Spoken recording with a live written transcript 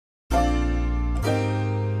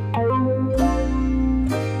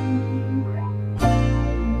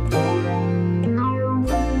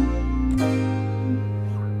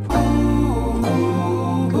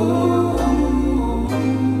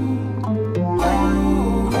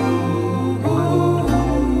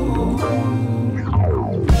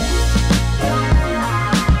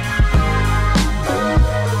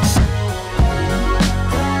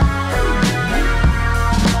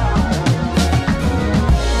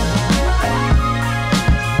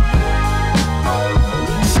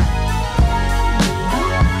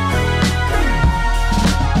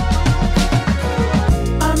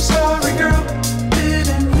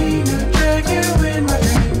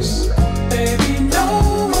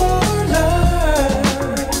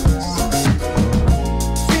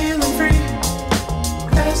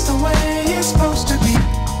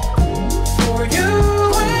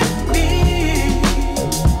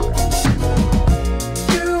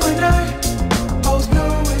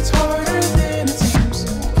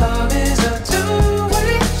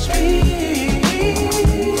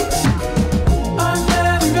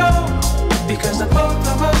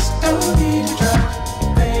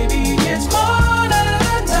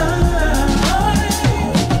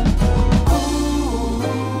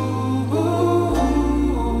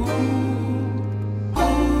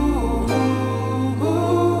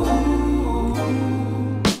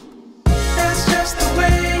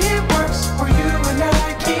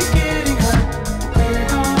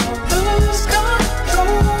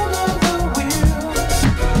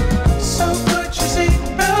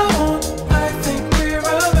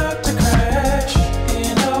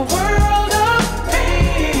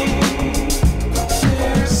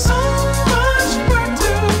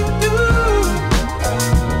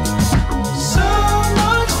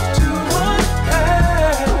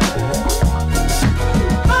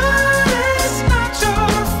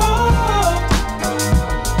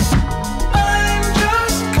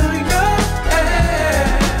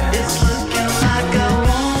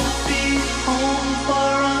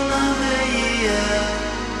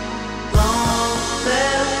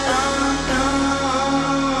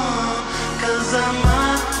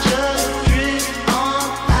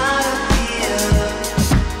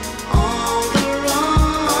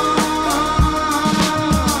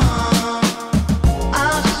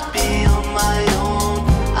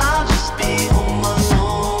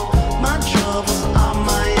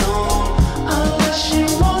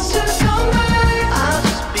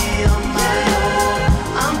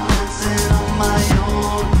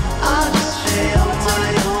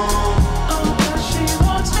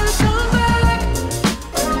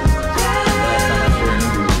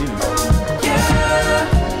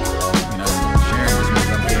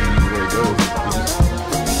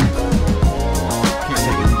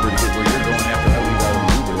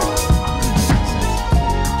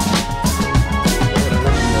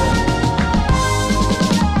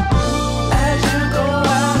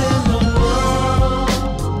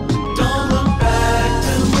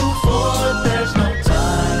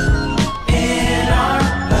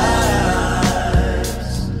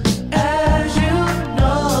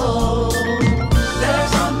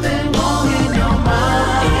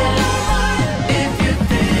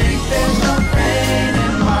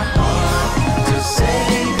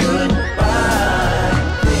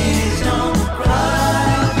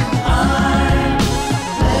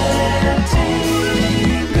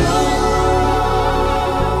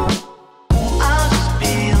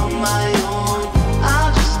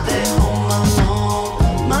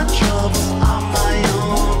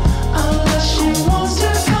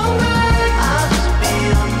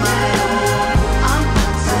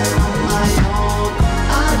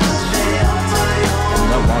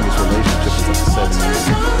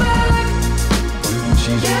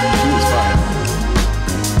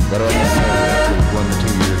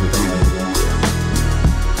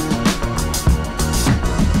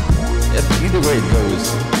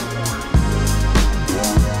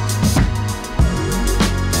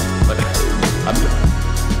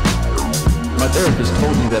therapist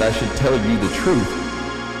told me that I should tell you the truth,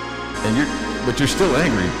 but you're still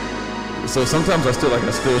angry. So sometimes I still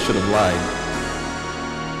should have lied.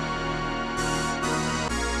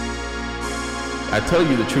 I tell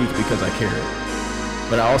you the truth because I care,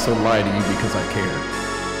 but I also lie to you because I care.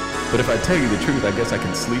 But if I tell you the truth, I guess I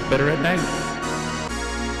can sleep better at night.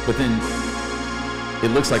 But then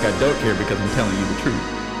it looks like I don't care because I'm telling you the truth.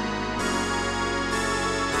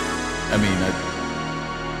 I mean,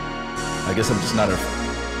 I guess I'm just not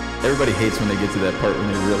everybody hates when they get to that part when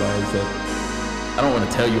they realize that I don't want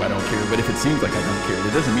to tell you I don't care, but if it seems like I don't care,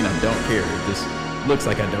 it doesn't mean I don't care. It just looks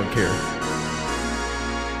like I don't care.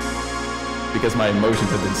 Because my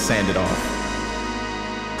emotions have been sanded off.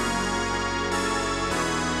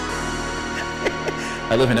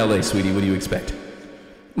 I live in LA, sweetie. What do you expect?